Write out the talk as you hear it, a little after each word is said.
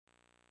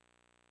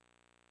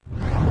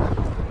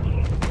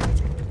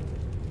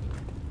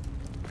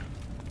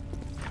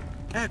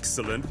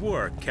Excellent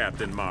work,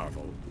 Captain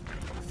Marvel.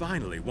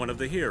 Finally, one of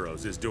the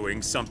heroes is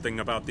doing something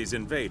about these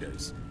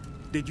invaders.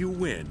 Did you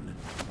win?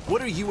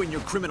 What are you and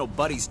your criminal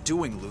buddies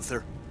doing,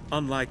 Luther?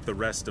 Unlike the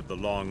rest of the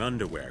long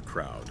underwear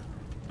crowd,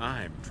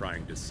 I'm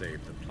trying to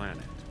save the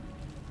planet.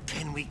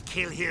 Can we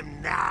kill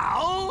him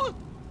now?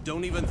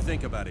 Don't even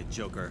think about it,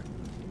 Joker.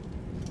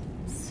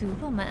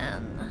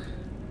 Superman.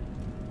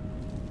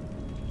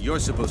 You're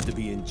supposed to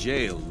be in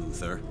jail,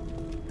 Luther.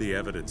 The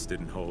evidence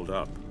didn't hold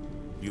up.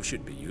 You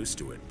should be used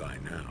to it by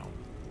now.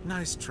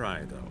 Nice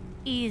try, though.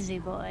 Easy,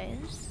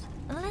 boys.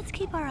 Let's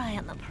keep our eye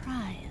on the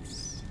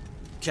prize.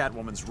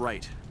 Catwoman's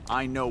right.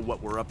 I know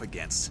what we're up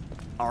against.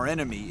 Our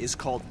enemy is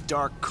called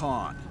Dark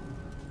Khan.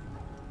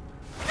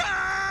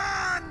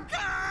 Khan!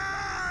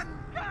 Khan!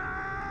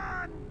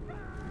 Khan!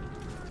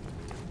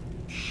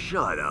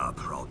 Shut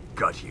up, or I'll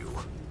gut you.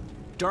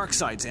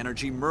 Darkseid's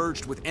energy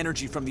merged with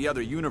energy from the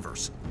other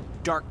universe.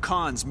 Dark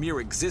Khan's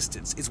mere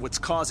existence is what's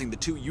causing the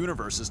two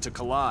universes to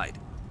collide.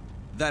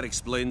 That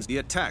explains the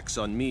attacks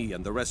on me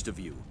and the rest of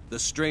you. The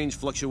strange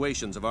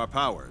fluctuations of our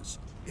powers.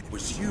 It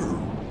was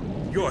you.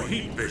 Your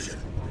heat vision.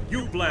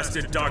 You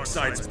blasted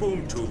Darkseid's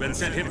boom tube and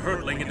sent him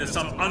hurtling into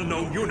some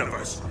unknown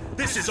universe.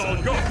 This is all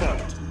your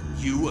fault.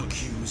 You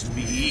accuse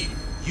me?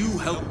 You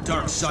helped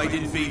Darkseid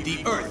invade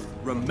the Earth,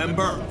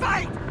 remember?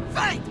 Fight!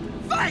 Fight!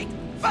 Fight!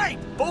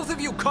 Fight! Both of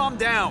you calm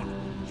down!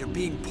 You're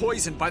being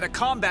poisoned by the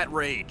combat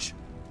rage.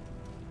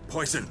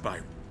 Poisoned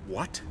by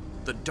what?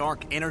 The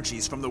dark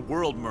energies from the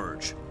world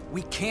merge.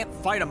 We can't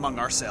fight among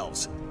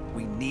ourselves.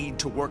 We need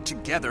to work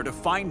together to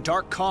find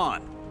Dark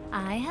Khan.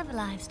 I have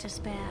lives to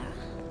spare.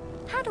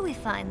 How do we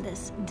find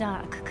this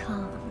Dark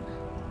Khan?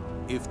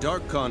 If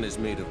Dark Khan is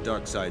made of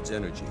Darkseid's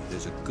energy,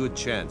 there's a good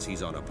chance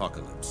he's on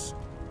Apocalypse.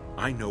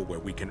 I know where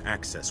we can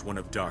access one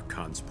of Dark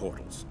Khan's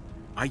portals.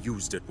 I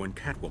used it when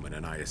Catwoman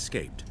and I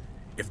escaped.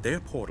 If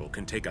their portal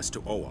can take us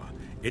to Oa,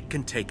 it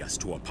can take us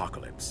to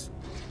Apocalypse.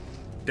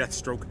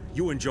 Deathstroke,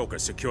 you and Joker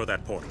secure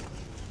that portal.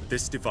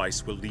 This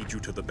device will lead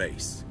you to the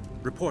base.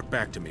 Report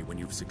back to me when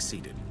you've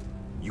succeeded.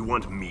 You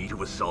want me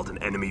to assault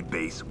an enemy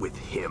base with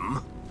him?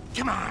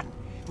 Come on!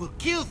 We'll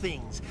kill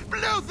things,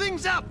 blow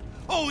things up!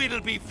 Oh,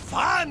 it'll be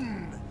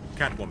fun!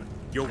 Catwoman,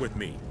 you're with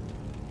me.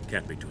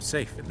 Can't be too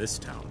safe in this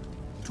town.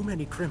 Too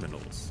many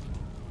criminals.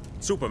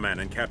 Superman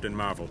and Captain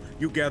Marvel,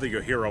 you gather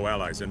your hero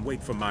allies and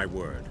wait for my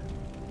word.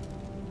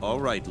 All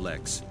right,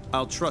 Lex.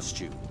 I'll trust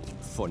you.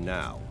 For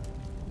now.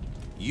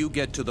 You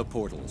get to the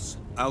portals.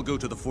 I'll go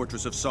to the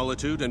Fortress of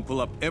Solitude and pull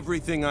up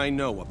everything I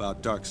know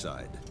about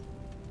Darkseid.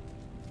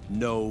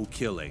 No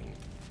killing.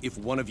 If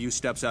one of you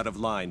steps out of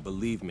line,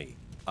 believe me,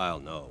 I'll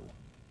know.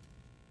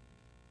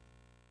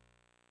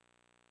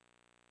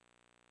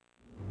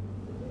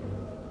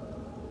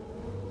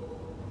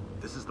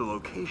 This is the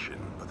location,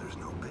 but there's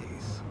no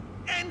base.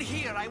 And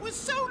here I was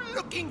so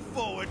looking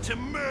forward to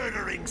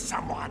murdering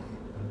someone.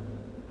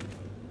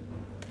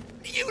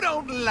 You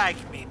don't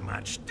like me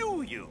much,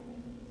 do you?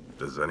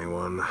 Does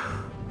anyone?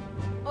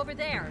 Over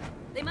there.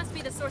 They must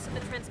be the source of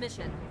the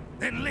transmission.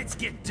 Then let's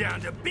get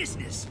down to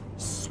business,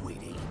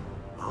 sweetie.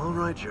 All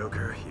right,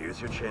 Joker. Here's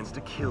your chance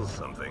to kill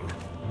something.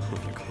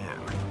 If you can.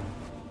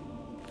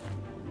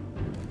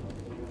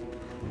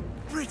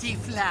 Pretty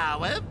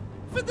flower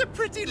for the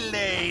pretty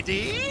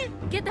lady.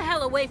 Get the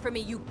hell away from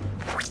me, you...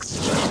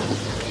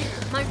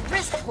 My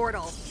wrist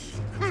portal.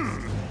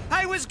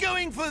 I was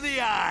going for the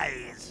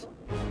eyes.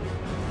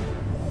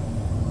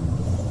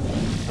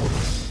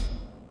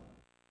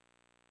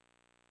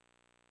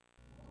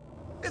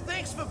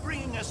 Thanks for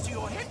bringing us to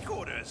your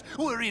headquarters.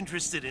 We're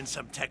interested in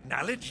some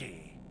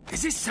technology.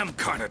 Is this some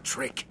kind of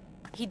trick?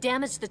 He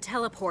damaged the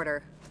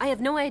teleporter. I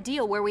have no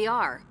idea where we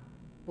are.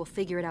 We'll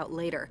figure it out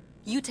later.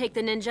 You take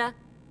the ninja,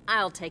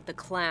 I'll take the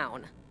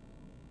clown.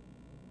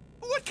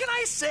 What can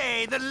I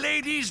say? The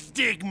ladies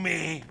dig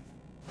me.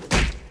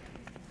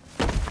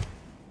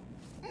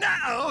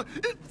 No,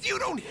 you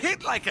don't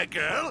hit like a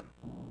girl.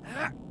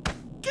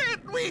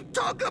 Can't we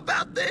talk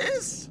about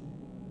this?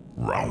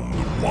 Round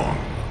one.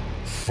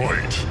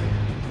 Fight!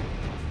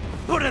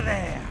 Put her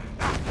there!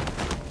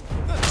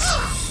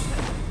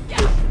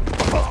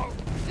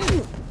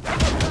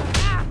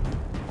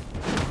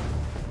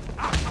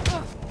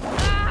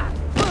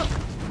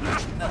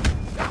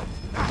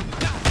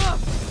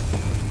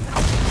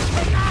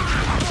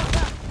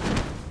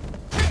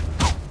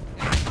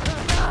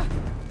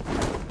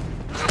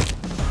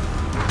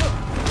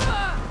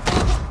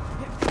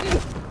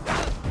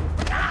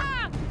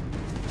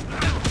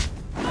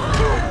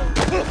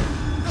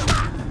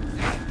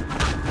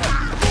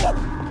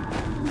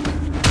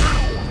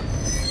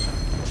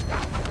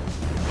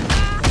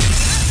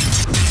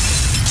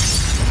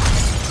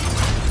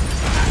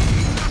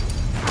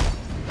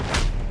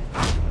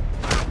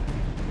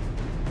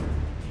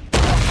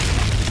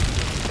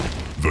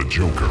 The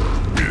Joker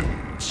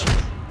wins.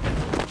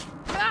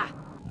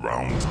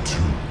 Round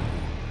two.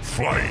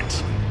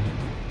 Fight!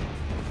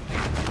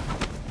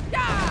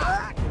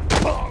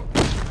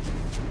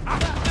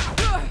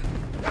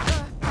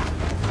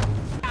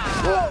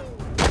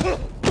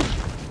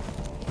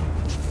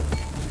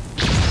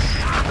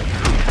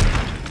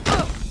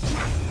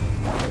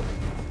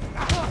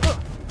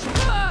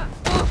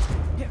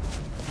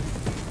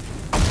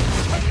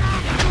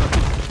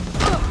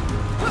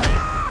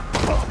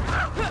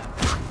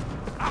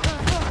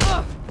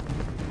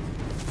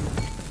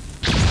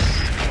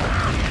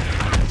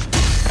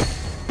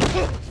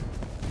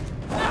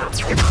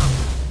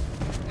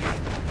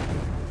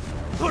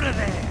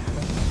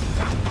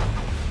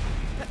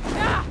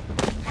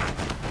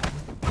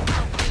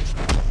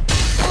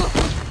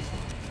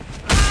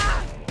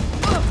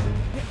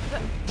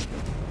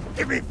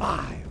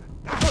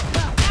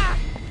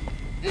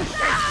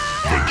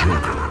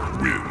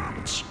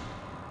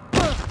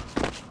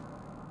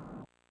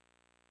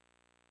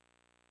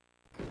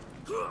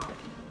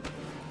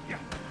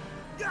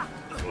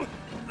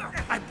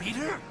 I beat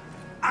her?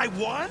 I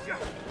won?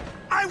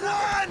 I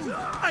won!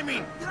 I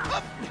mean,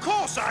 of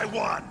course I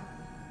won!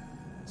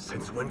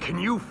 Since when can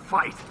you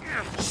fight?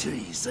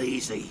 Jeez,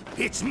 easy.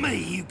 It's me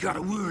you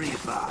gotta worry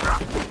about.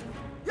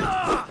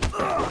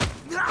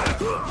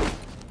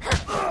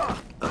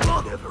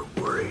 I never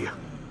worry.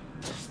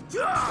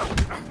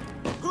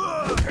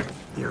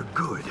 You're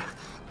good,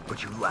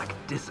 but you lack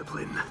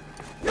discipline.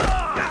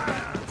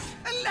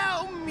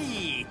 Allow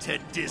me to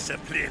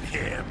discipline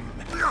him.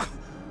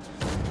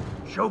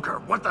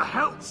 Joker, what the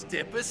hell?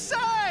 Step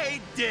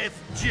aside, Death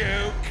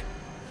Joke.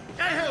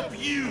 I hope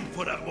you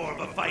put up more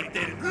of a fight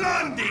than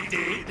Blondie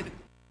did.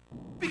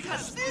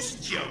 Because this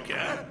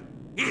Joker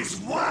is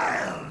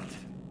wild.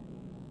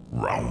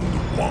 Round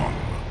 1.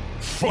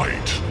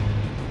 Fight!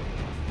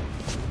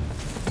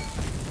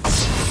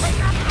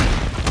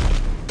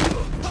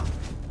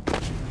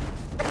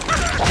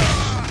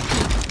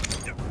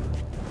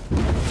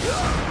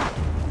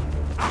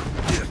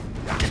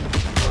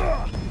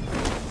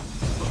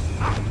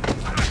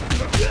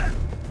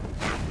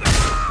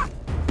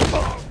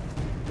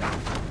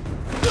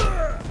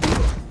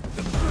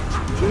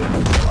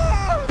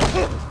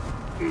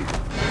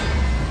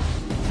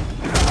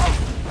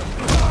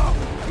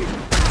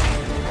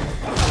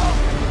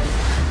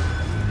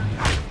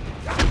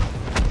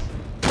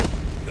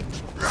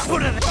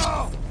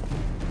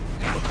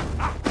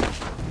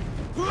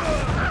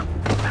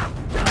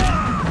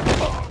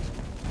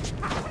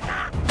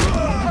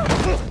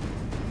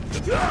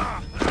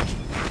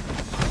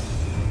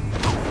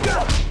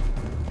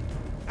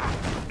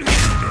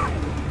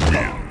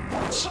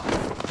 Wins.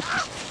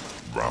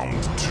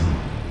 Round 2.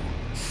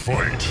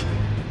 Fight!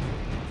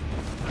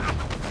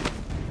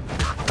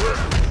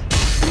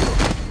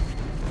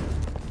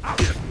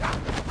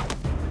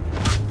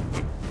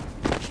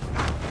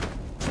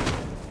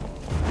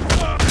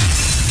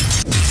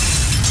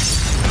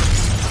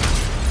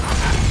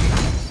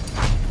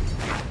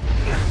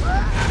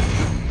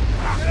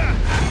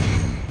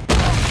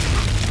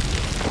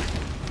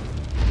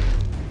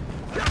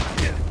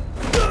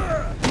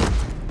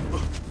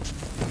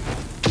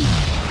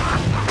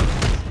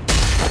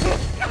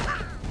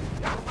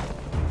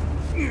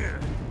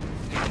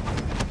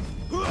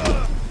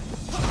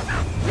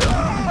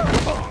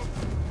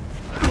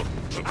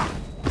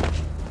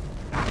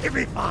 Give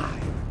me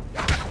 5.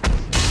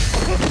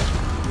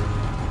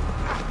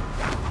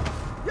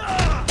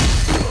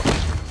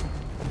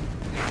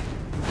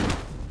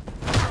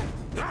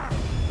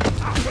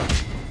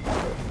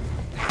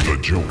 The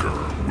Joker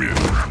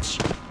wins.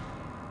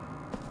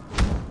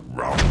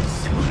 Round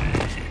 3.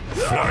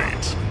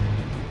 Fight!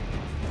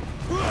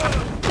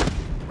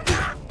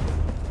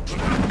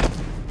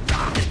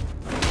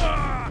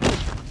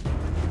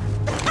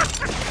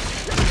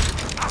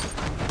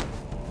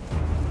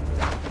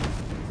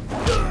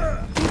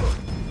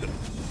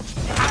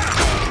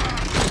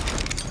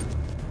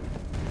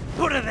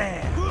 Put her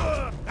there.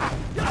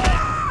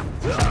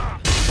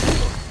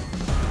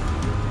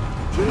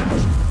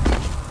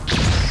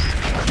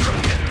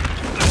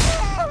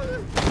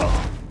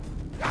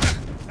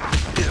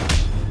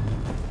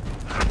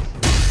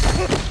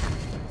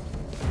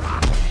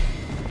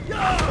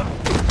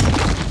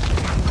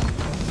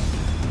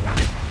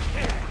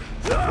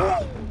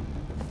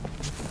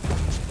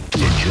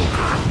 The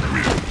Joker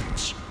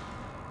wins.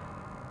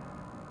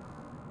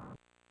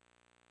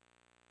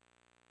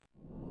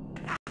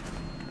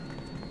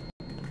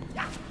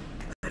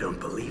 I don't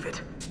believe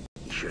it.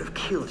 He should have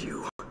killed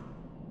you.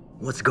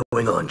 What's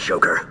going on,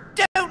 Joker?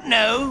 Don't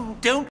know,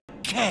 don't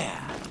care.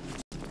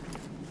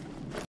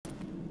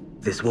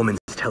 This woman's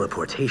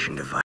teleportation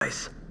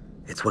device.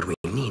 It's what we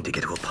need to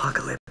get to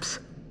Apocalypse.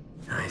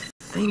 I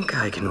think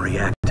I can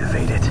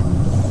reactivate it.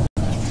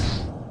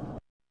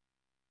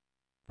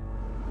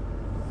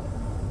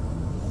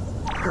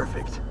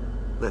 Perfect.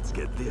 Let's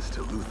get this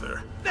to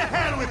Luther. The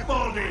hell with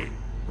Baldy!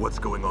 What's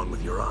going on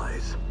with your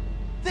eyes?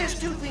 There's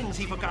 2 things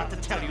he forgot to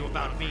tell you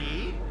about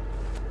me.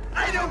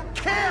 I don't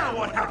care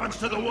what happens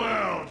to the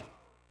world.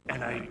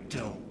 And I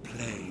don't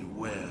play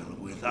well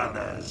with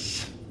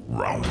others.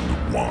 Round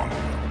 1.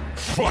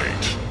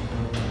 Fight!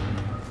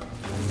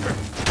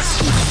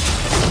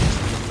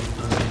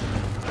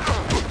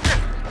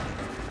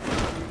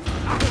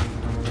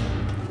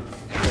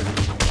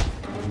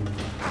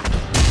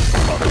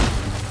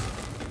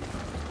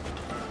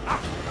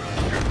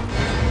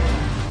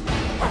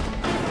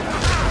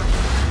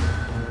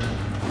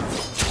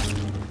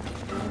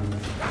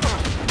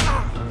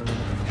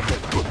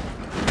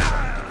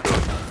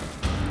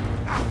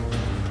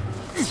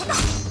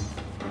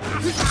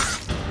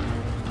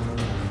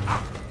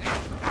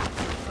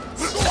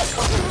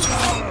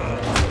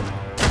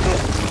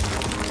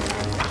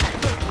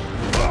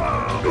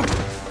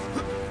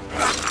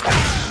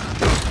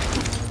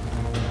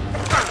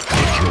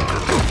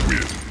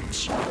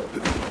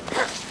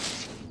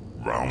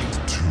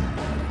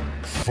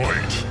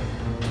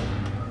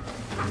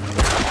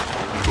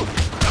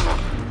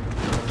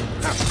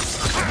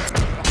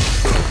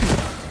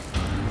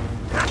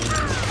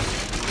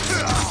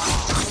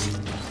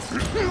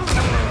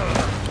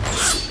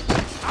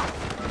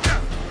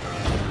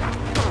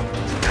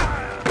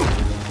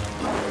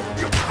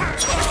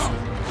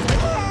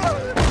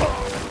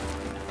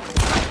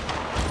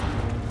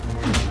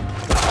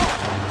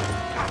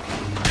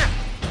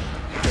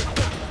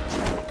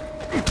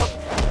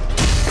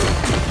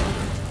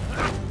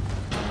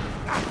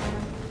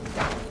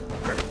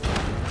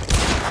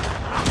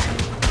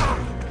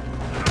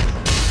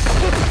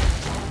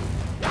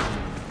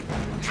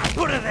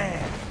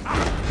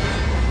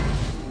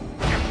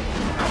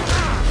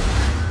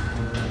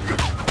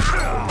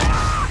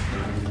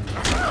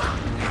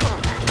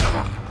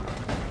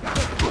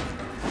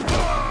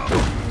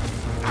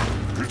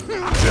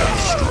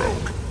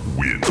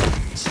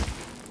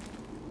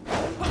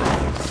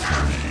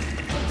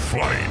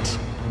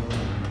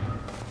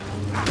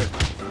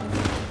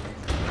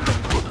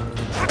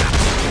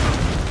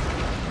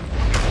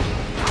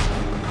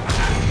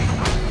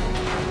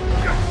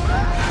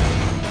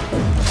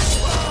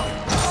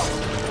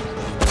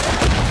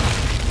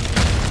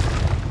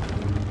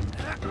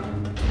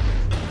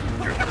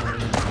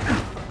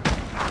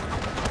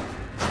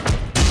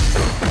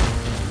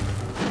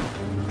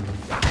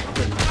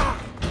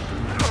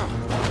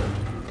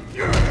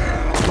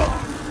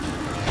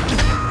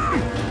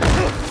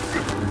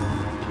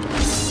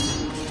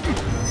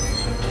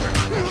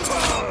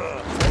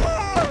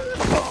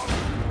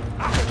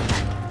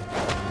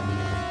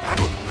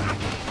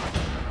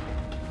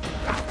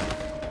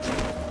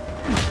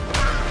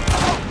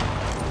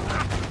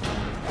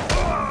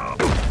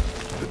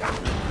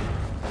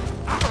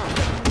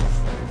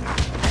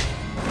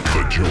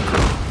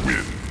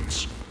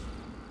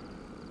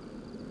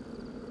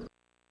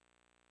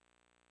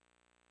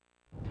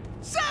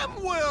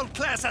 damn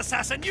world-class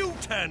assassin you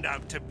turned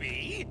out to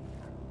be!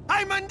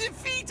 I'm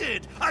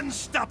undefeated,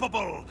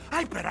 unstoppable.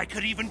 I bet I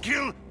could even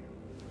kill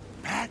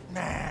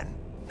Batman.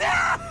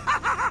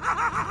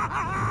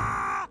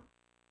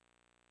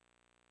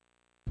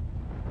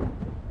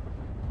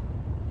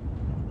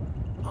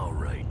 All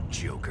right,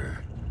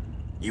 Joker.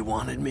 You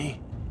wanted me?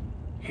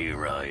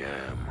 Here I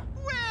am.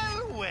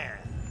 Well, well,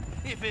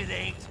 if it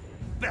ain't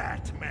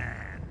Batman.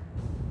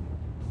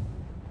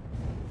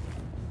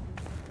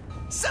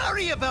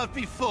 Sorry about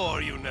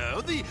before, you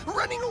know. The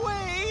running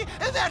away,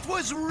 that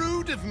was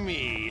rude of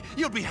me.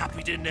 You'll be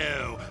happy to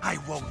know I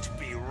won't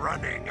be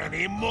running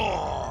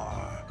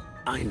anymore.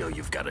 I know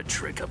you've got a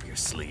trick up your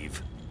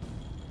sleeve.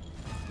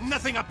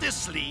 Nothing up this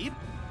sleeve.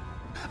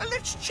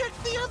 Let's check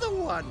the other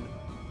one.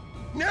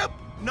 Nope,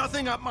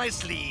 nothing up my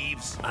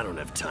sleeves. I don't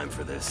have time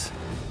for this.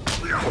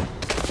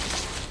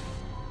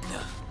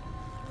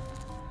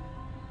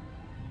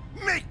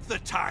 Make the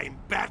time,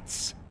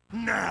 Bats.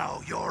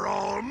 Now you're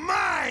all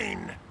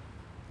mine!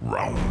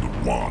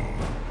 Round 1.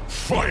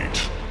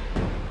 Fight!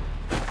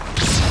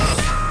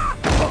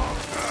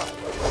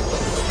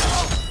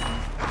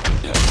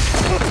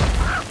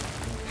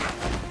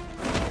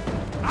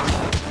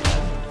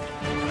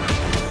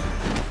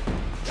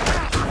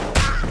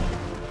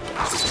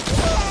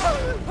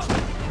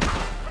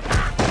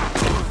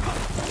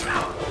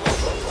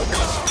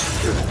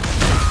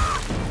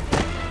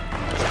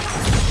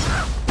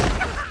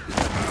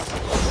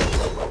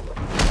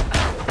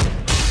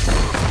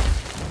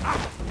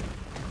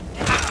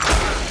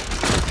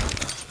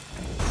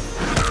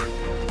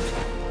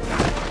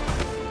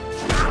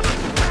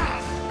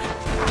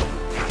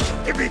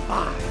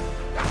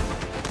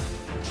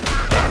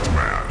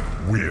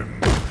 Batman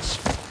wins.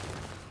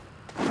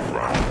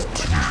 Round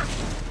 2.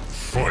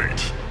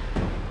 Fight.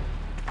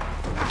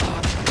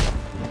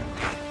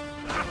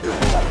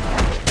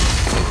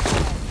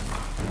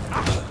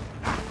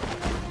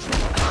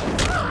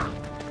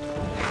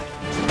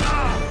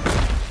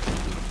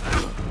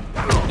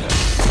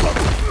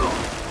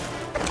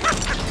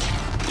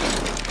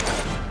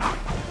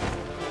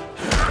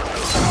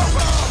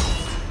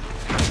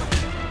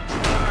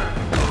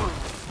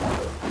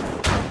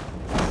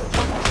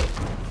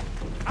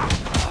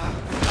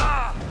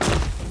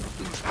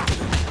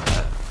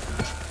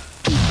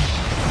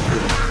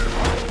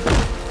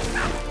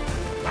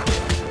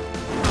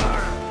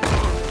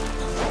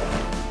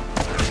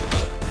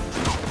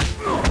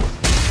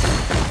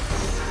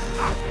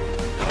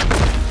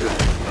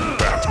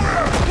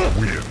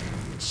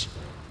 Wins.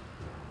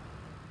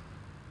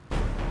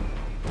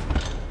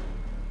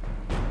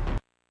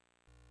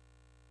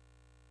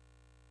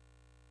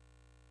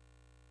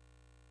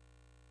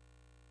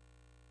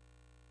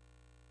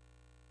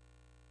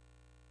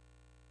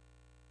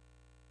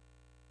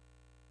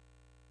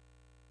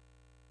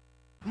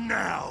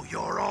 Now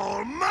you're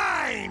all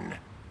mine!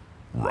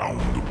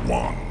 Round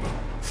 1.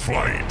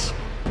 Fight.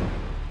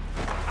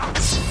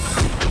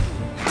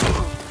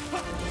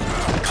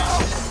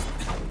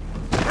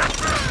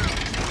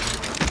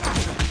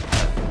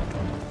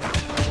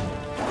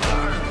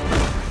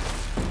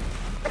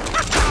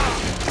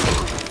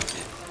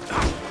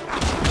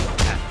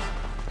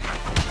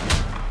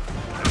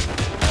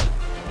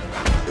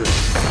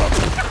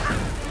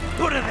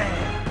 Put it there!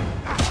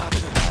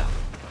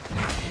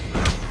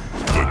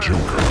 The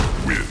Joker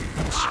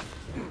wins.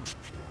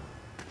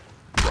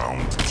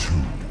 Round 2.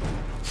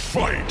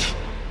 Fight.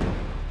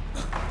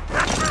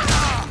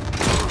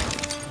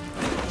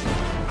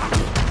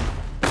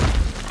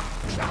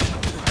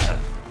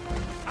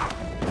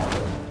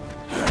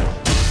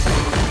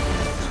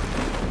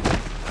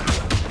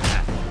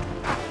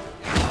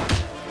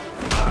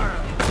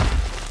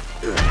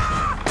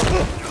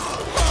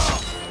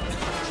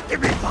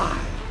 Give me five!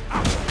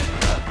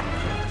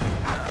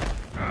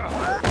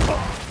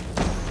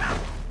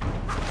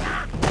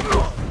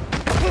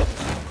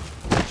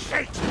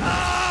 Shake!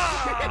 The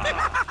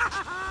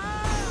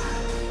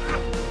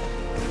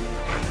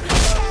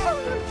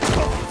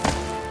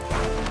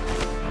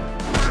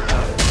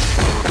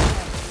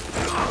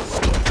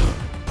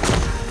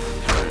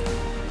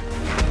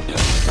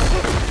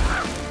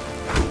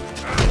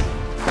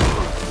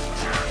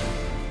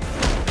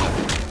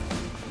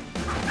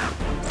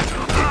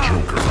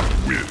Joker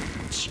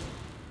wins.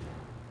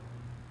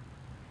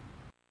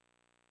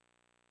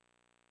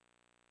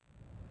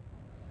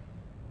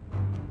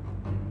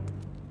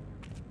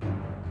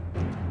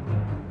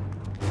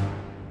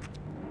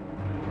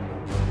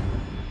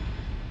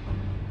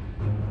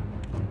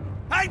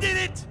 I did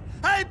it!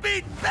 I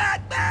beat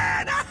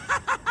Batman!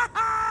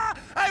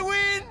 I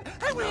win!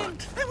 I win!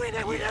 I win!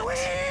 I win! I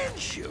win!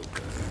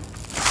 Joker.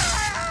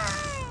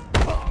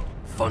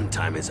 Fun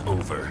time is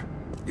over.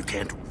 You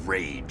can't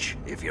rage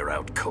if you're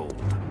out cold.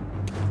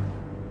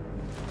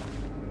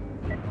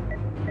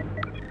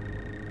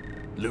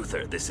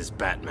 Luthor, this is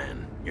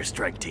Batman. Your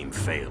strike team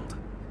failed.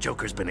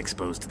 Joker's been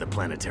exposed to the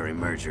planetary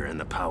merger and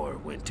the power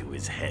went to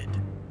his head.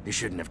 You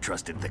shouldn't have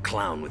trusted the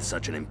clown with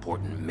such an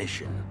important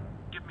mission.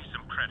 Give me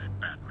some credit,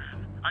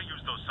 Batman. I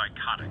used those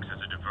psychotics as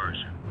a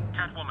diversion.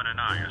 Catwoman and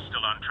I are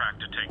still on track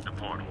to take the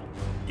portal.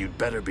 You'd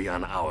better be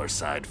on our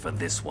side for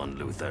this one,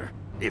 Luther.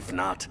 If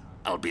not,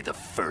 I'll be the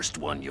first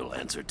one you'll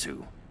answer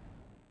to.